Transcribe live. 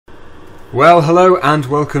Well, hello and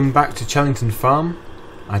welcome back to Chellington Farm.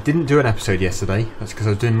 I didn't do an episode yesterday, that's because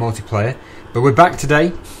I was doing multiplayer, but we're back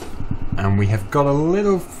today and we have got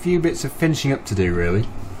a few bits of finishing up to do really.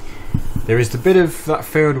 There is the bit of that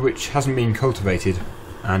field which hasn't been cultivated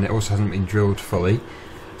and it also hasn't been drilled fully,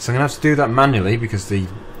 so I'm going to have to do that manually because the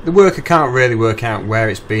worker can't really work out where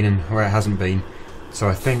it's been and where it hasn't been, so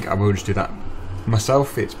I think I will just do that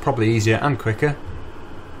myself. It's probably easier and quicker.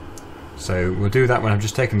 So we'll do that when I've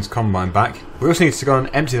just taken this combine back. We also need to go and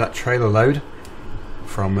empty that trailer load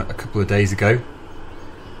from a couple of days ago.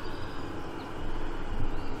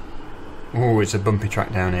 Oh, it's a bumpy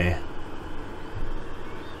track down here.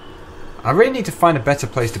 I really need to find a better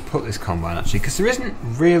place to put this combine actually, because there isn't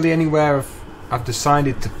really anywhere I've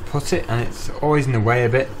decided to put it, and it's always in the way a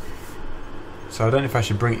bit. So I don't know if I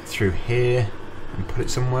should bring it through here and put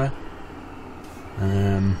it somewhere.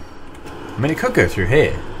 I mean, it could go through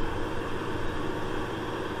here.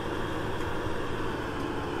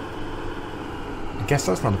 I guess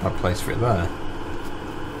that's not a bad place for it there.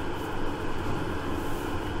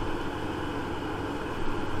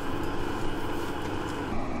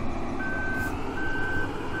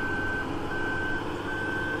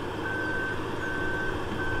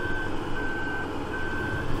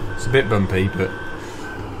 It's a bit bumpy, but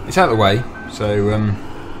it's out of the way, so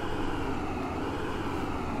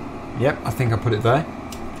yep, I think I put it there.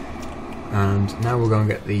 And now we'll go and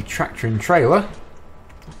get the tractor and trailer,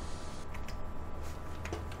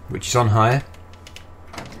 which is on hire.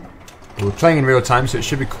 We're playing in real time, so it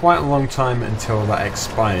should be quite a long time until that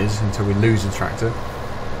expires, until we lose the tractor.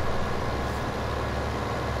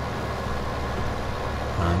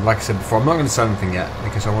 And like I said before, I'm not going to sell anything yet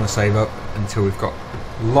because I want to save up until we've got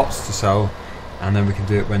lots to sell, and then we can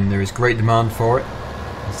do it when there is great demand for it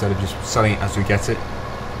instead of just selling it as we get it.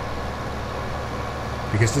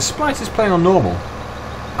 Because despite us playing on normal,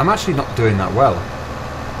 I'm actually not doing that well.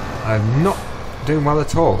 I'm not doing well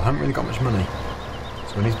at all. I haven't really got much money,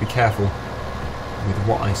 so I need to be careful with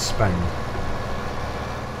what I spend.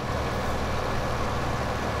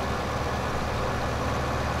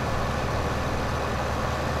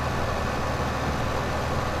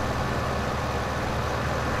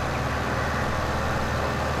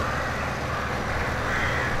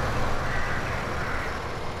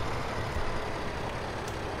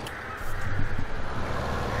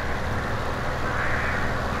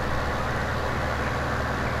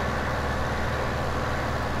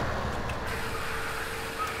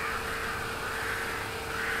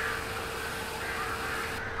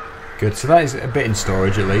 Good, so that is a bit in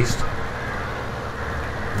storage at least.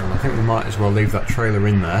 And I think we might as well leave that trailer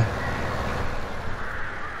in there.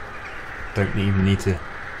 Don't even need to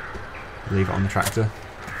leave it on the tractor.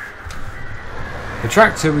 The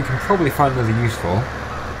tractor we can probably find another use for.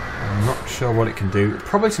 I'm not sure what it can do.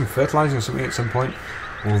 Probably some fertilising or something at some point.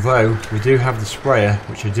 Although we do have the sprayer,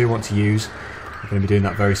 which I do want to use. We're going to be doing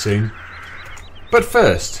that very soon. But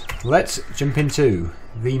first, let's jump into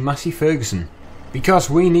the Massey Ferguson, because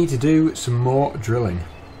we need to do some more drilling.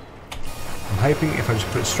 I'm hoping if I just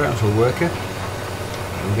put it straight onto a worker,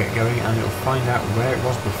 it will get going and it will find out where it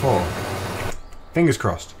was before. Fingers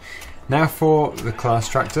crossed. Now for the class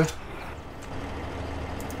tractor.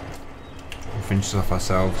 We'll finish this off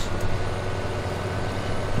ourselves.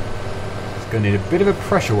 It's going to need a bit of a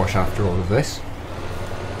pressure wash after all of this.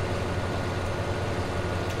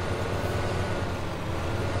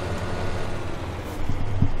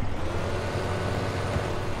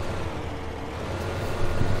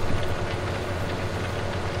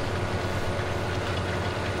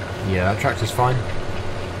 Yeah, that tractor's fine.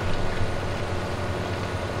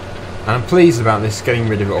 And I'm pleased about this getting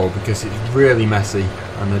rid of it all because it's really messy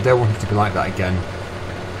and I don't want it to be like that again.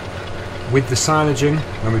 With the silaging,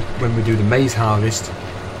 when we do the maize harvest,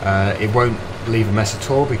 it won't leave a mess at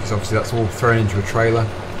all because obviously that's all thrown into a trailer.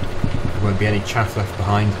 There won't be any chaff left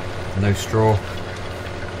behind, no straw.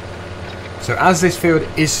 So as this field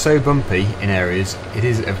is so bumpy in areas, it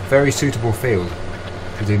is a very suitable field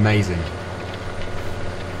to do maize in.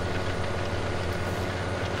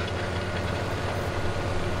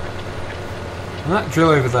 And that drill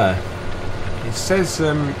over there, it says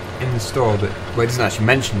in the store that, well, it doesn't actually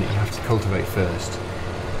mention that you have to cultivate first,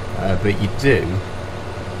 but you do,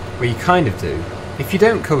 well, you kind of do. If you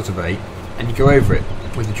don't cultivate and you go over it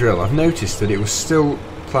with the drill, I've noticed that it will still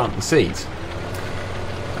plant the seeds.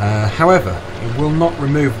 However, it will not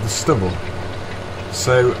remove the stubble.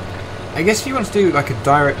 So I guess if you want to do like a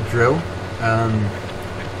direct drill,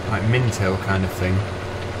 like min-till kind of thing,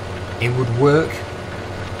 it would work.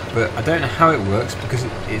 But I don't know how it works because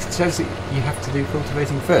it says that you have to do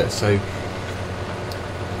cultivating first, so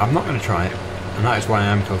I'm not going to try it, and that is why I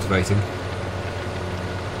am cultivating.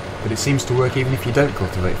 but it seems to work even if you don't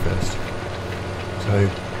cultivate first. So,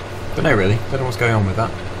 don't know really, don't know what's going on with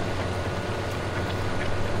that.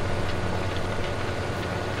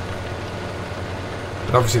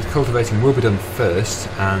 But obviously the cultivating will be done first,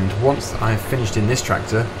 and once I've finished in this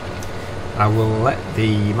tractor, I will let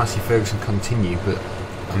the Massey Ferguson continue, but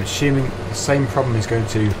I'm assuming the same problem is going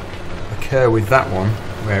to occur with that one,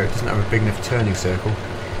 where it doesn't have a big enough turning circle,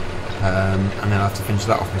 and then I'll have to finish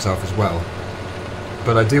that off myself as well.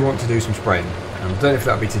 But I do want to do some spraying, and I don't know if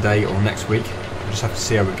that'll be today or next week. We'll just have to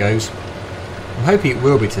see how it goes. I'm hoping it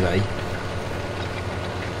will be today,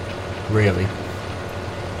 really.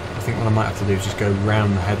 I think what I might have to do is just go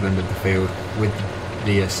round the headland of the field with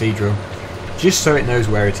the seed drill, just so it knows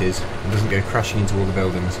where it is and doesn't go crashing into all the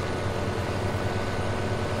buildings.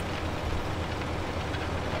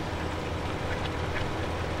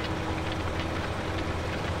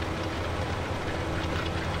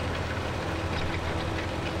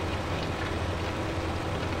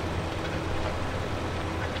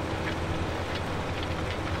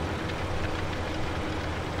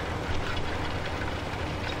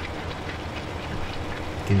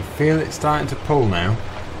 You can feel it starting to pull now.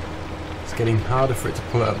 It's getting harder for it to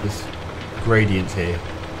pull it up this gradient here.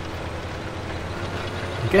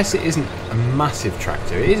 I guess it isn't a massive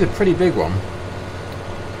tractor. It is a pretty big one,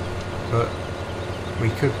 but we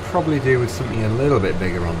could probably do with something a little bit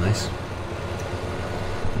bigger on this.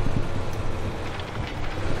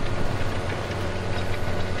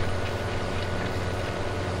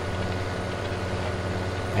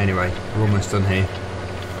 Anyway, we're almost done here.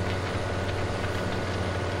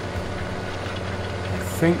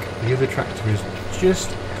 I think the other tractor is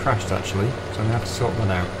just crashed actually, so I'm going to have to sort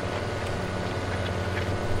that out.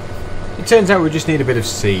 It turns out we just need a bit of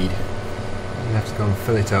seed. I'm going to have to go and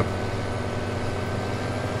fill it up.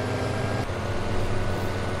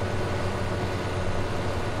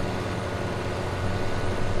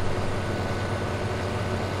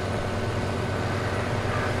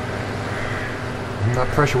 And that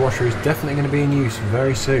pressure washer is definitely going to be in use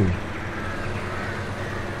very soon.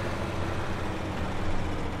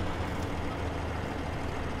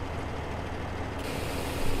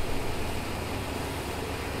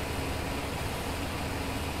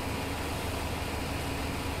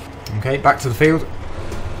 Okay, back to the field.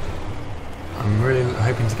 I'm really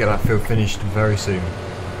hoping to get that field finished very soon.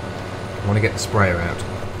 I want to get the sprayer out.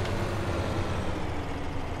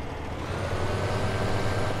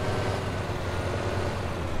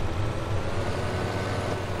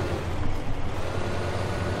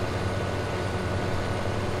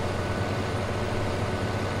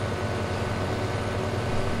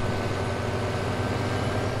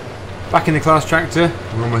 Back in the class tractor,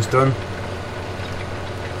 we're almost done.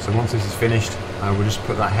 So once this is finished, I will just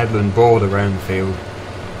put that headland board around the field,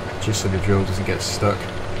 just so the drill doesn't get stuck.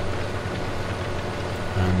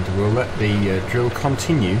 And we'll let the drill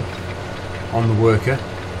continue on the worker.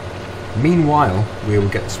 Meanwhile, we will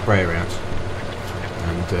get the sprayer out.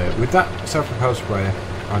 And with that self-propelled sprayer,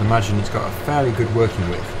 I'd imagine it's got a fairly good working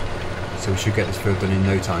width, so we should get this field done in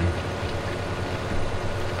no time.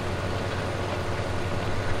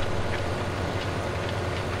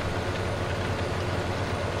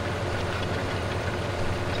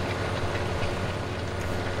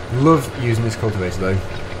 Love using this cultivator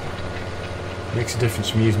though. Makes a difference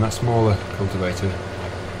from using that smaller cultivator.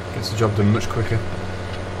 Gets the job done much quicker.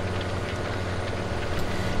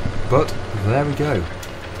 But there we go.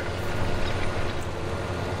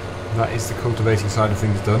 That is the cultivating side of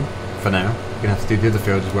things done for now. We're going to have to do the other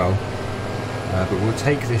field as well. But we'll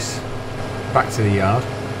take this back to the yard.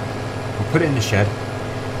 We'll put it in the shed.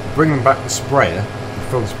 Bring back the sprayer. We'll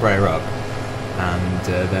fill the sprayer up. And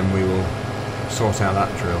then we will sort out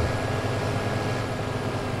that drill.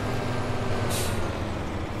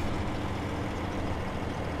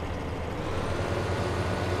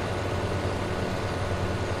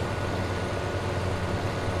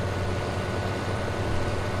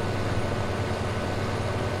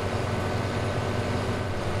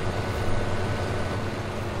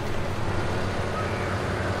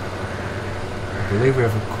 I believe we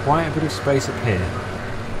have quite a bit of space up here,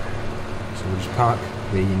 so we'll just park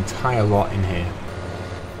the entire lot in here.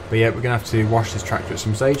 But yeah, we're going to have to wash this tractor at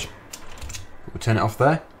some stage. We'll turn it off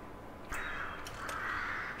there.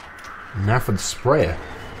 And now for the sprayer.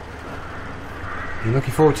 Are you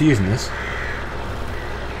looking forward to using this?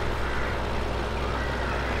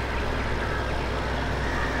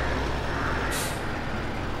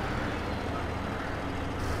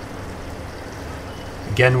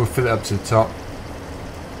 Again, we'll fill it up to the top.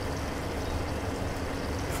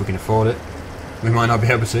 If we can afford it. We might not be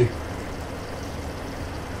able to.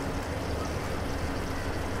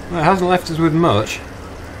 Well, it hasn't left us with much.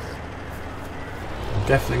 I'm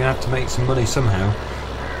definitely going to have to make some money somehow.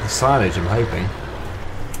 The silage, I'm hoping.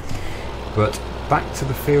 But back to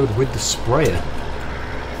the field with the sprayer.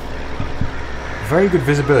 Very good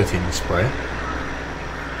visibility in the sprayer.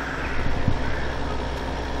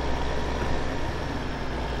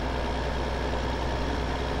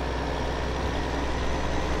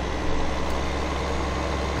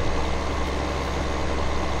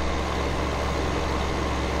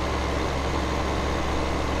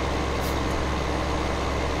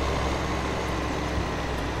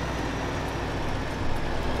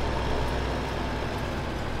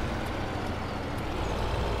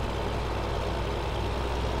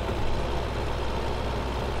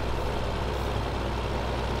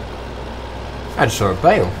 I just saw a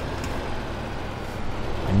bale.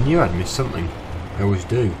 I knew I'd missed something. I always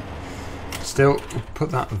do. Still, we'll put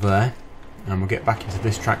that there, and we'll get back into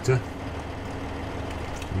this tractor,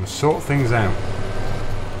 and we'll sort things out.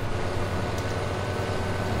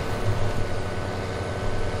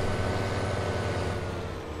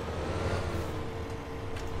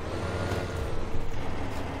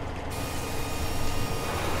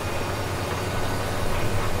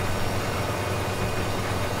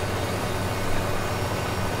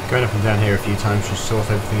 Going up and down here a few times to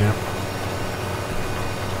sort everything out.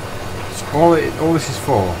 So all this is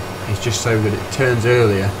for is just so that it turns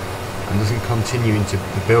earlier and doesn't continue into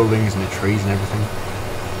the buildings and the trees and everything.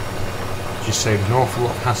 Just saves an awful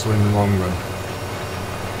lot of hassle in the long run.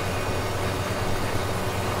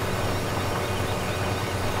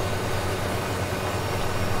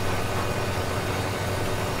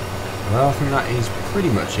 Well, I think that is pretty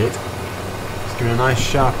much it. It's giving a nice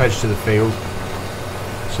sharp edge to the field.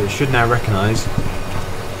 So it should now recognise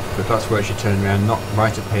that that's where it should turn around, not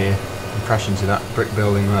right up here and crash into that brick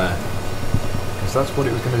building there. Because that's what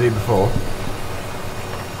it was going to do before.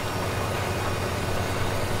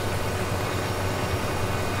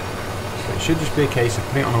 So it should just be a case of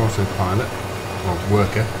putting it on autopilot, or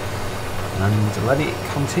worker, and letting it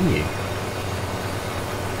continue.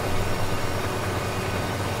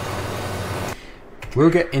 We'll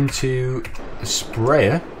get into the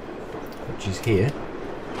sprayer, which is here.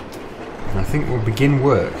 And I think we'll begin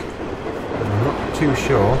work. But I'm not too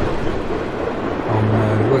sure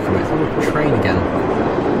on working with. Oh, train again.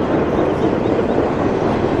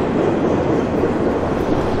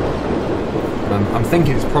 I'm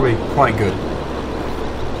thinking it's probably quite good.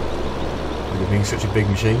 With it being such a big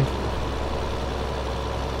machine.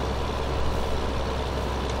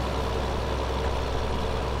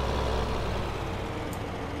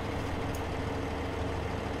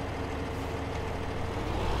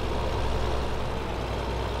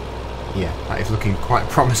 Yeah, that is looking quite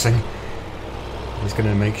promising. It's going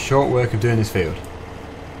to make short work of doing this field.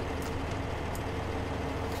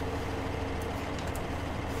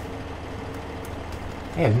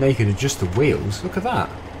 Yeah, now you can adjust the wheels. Look at that.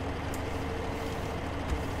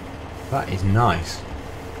 That is nice.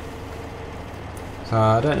 So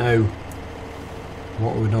I don't know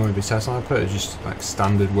what would normally be set. So I put it just like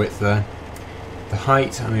standard width there. The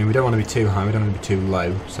height, I mean, we don't want to be too high, we don't want to be too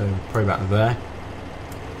low, so probably about there.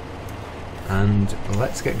 And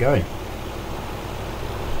let's get going.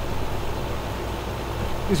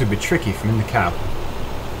 This would be tricky from in the cab.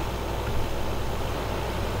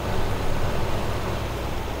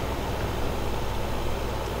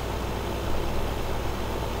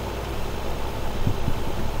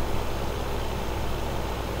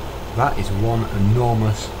 That is one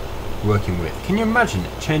enormous working width. Can you imagine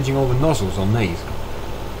changing all the nozzles on these?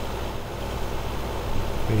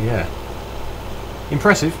 But yeah.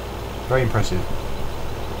 Impressive. Very impressive.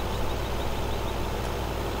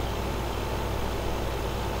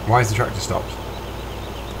 Why is the tractor stopped?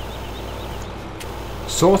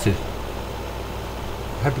 Sorted.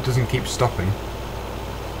 I hope it doesn't keep stopping.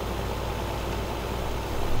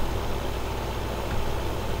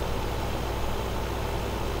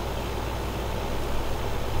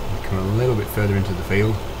 Come a little bit further into the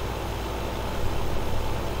field.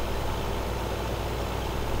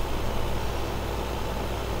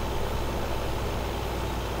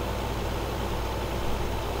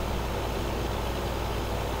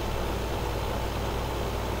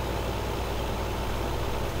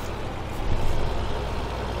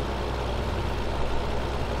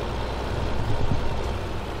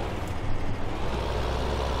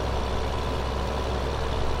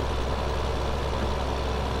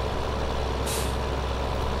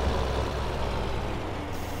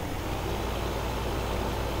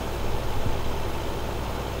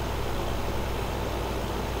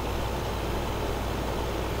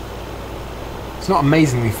 It's not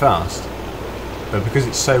amazingly fast, but because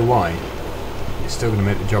it's so wide, it's still going to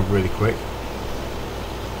make the job really quick.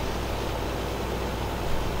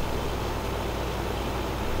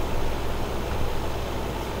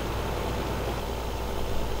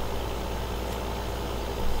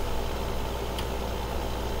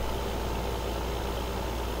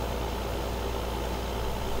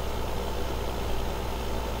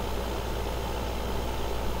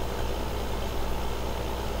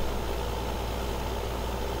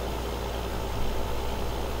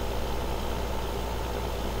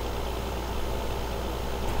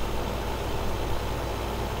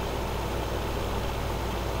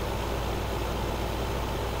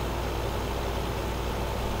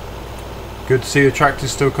 Good to see the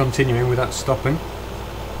tractor's still continuing without stopping.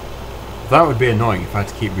 That would be annoying if I had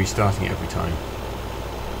to keep restarting it every time.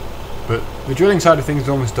 But the drilling side of things is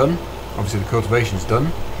almost done. Obviously the cultivation's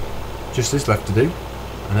done. Just this left to do.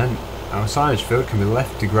 And then our silage field can be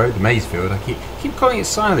left to grow. The maize field, I keep calling it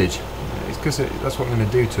silage. It's because that's what I'm going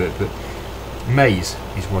to do to it, but maize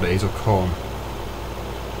is what it is, or corn.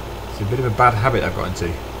 It's a bit of a bad habit I've got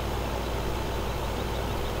into.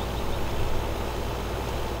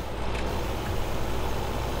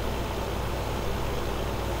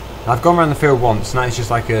 I've gone around the field once, and that is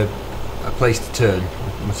just like a place to turn,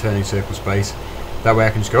 my turning circle space. That way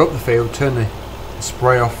I can just go up the field, turn the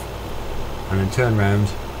spray off, and then turn round,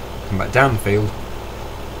 come back down the field.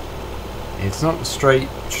 It's not the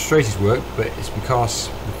straightest work, but it's because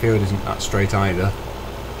the field isn't that straight either.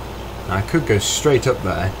 Now I could go straight up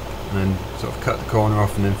there, and then sort of cut the corner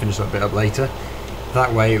off and then finish that bit up later.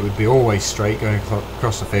 That way it would be always straight going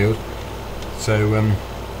across the field. So I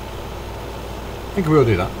think I will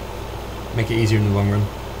do that. Make it easier in the long run.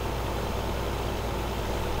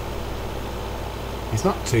 It's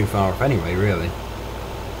not too far off anyway, really.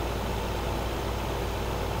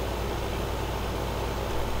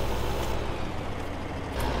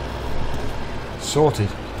 Sorted.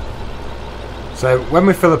 So when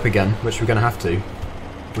we fill up again, which we're going to have to,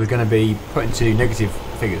 we're going to be put into negative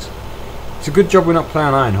figures. It's a good job we're not playing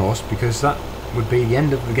on Iron Horse, because that would be the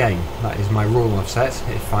end of the game. That is my rule I've set.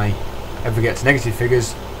 If I ever get to negative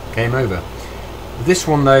figures, game over. This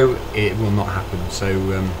one though, it will not happen, so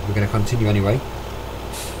we're going to continue anyway,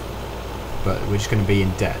 but we're just going to be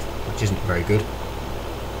in debt, which isn't very good.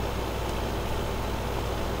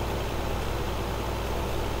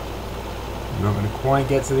 I'm not going to quite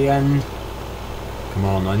get to the end. Come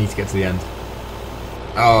on, I need to get to the end.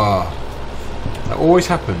 Ah, oh, that always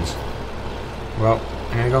happens. Well,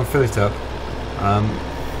 I'm going to go and fill it up.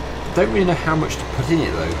 Don't really know how much to put in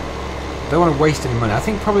it though. Don't want to waste any money. I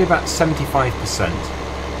think probably about 75%. I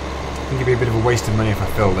think it'd be a bit of a waste of money if I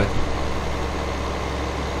filled it.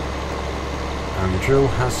 And the drill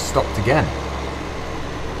has stopped again.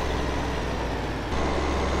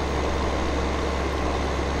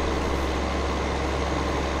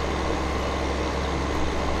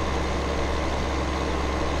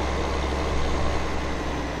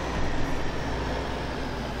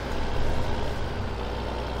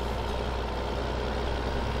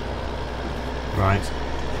 Right,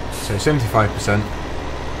 so 75%.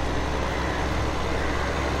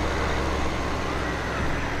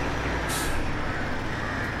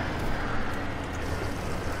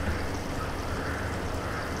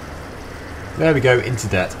 There we go, into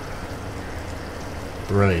debt.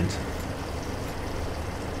 Brilliant.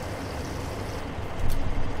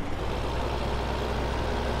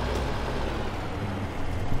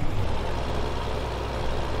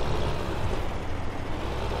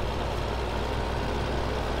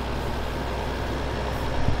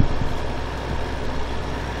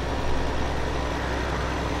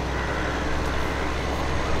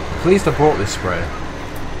 Pleased I bought this sprayer.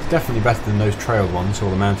 It's definitely better than those trailed ones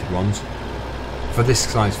or the mounted ones. For this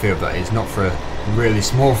size field, that is, not for a really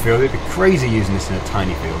small field. It'd be crazy using this in a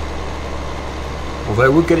tiny field. Although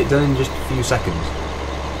it would get it done in just a few seconds.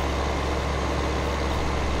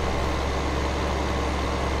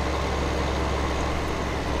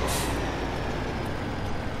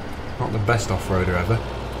 Not the best off-roader ever.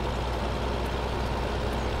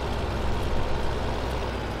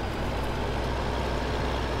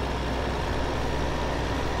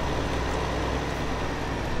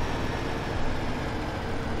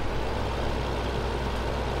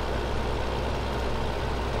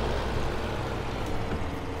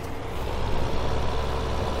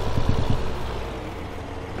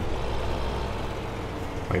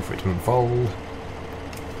 Wait for it to unfold.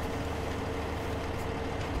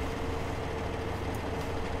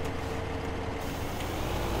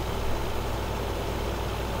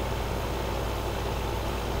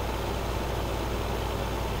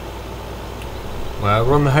 Well,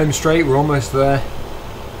 we're on the home straight, we're almost there.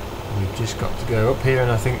 We've just got to go up here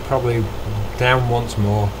and I think probably down once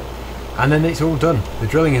more. And then it's all done. The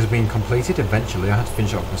drilling has been completed eventually. I had to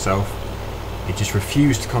finish it off myself. It just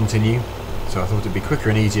refused to continue, so I thought it'd be quicker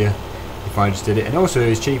and easier if I just did it. And also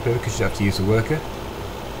it's cheaper because you have to use the worker.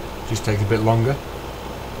 Just takes a bit longer.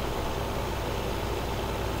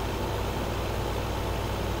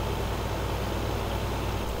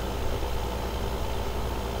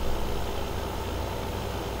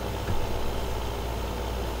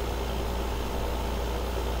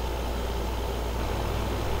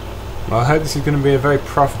 Well, I hope this is going to be a very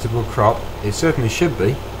profitable crop. It certainly should be,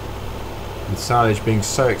 with silage being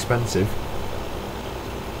so expensive.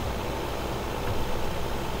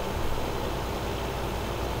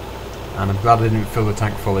 And I'm glad I didn't fill the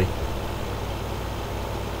tank fully.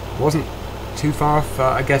 Wasn't too far off.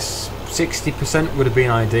 I guess 60% would have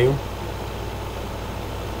been ideal,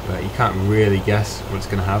 but you can't really guess what it's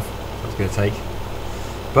going to have, what it's going to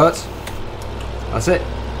take. But that's it.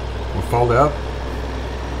 We'll fold it up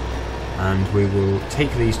and we will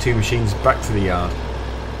take these two machines back to the yard.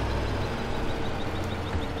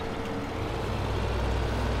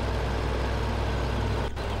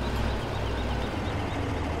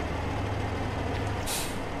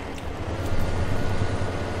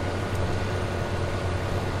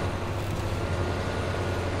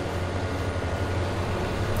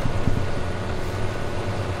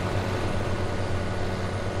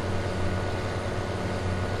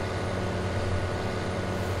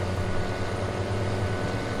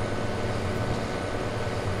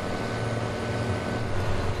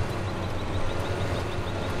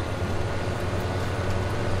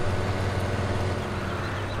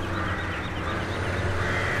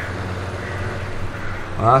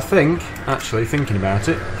 I think, actually thinking about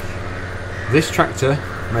it, this tractor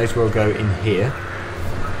may as well go in here.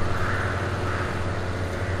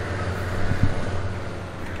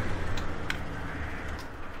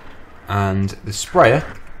 And the sprayer,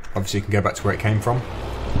 obviously can go back to where it came from.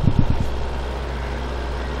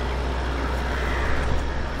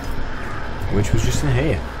 Which was just in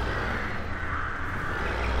here.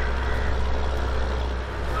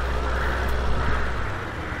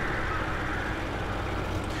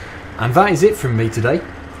 And that is it from me today,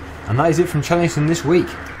 and that is it from Chellington this week.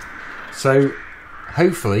 So,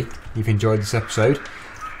 hopefully you've enjoyed this episode.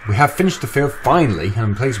 We have finished the field finally, and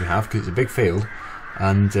I'm pleased we have because it's a big field,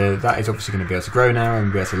 and that is obviously going to be able to grow now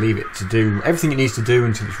and be able to leave it to do everything it needs to do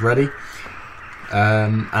until it's ready.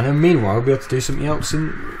 And then meanwhile we'll be able to do something else,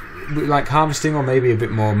 like harvesting or maybe a bit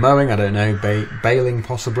more mowing, I don't know, baling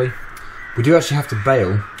possibly. We do actually have to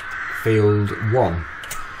bale field 1.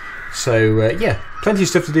 So yeah, plenty of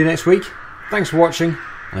stuff to do next week. Thanks for watching, and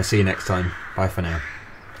I'll see you next time. Bye for now.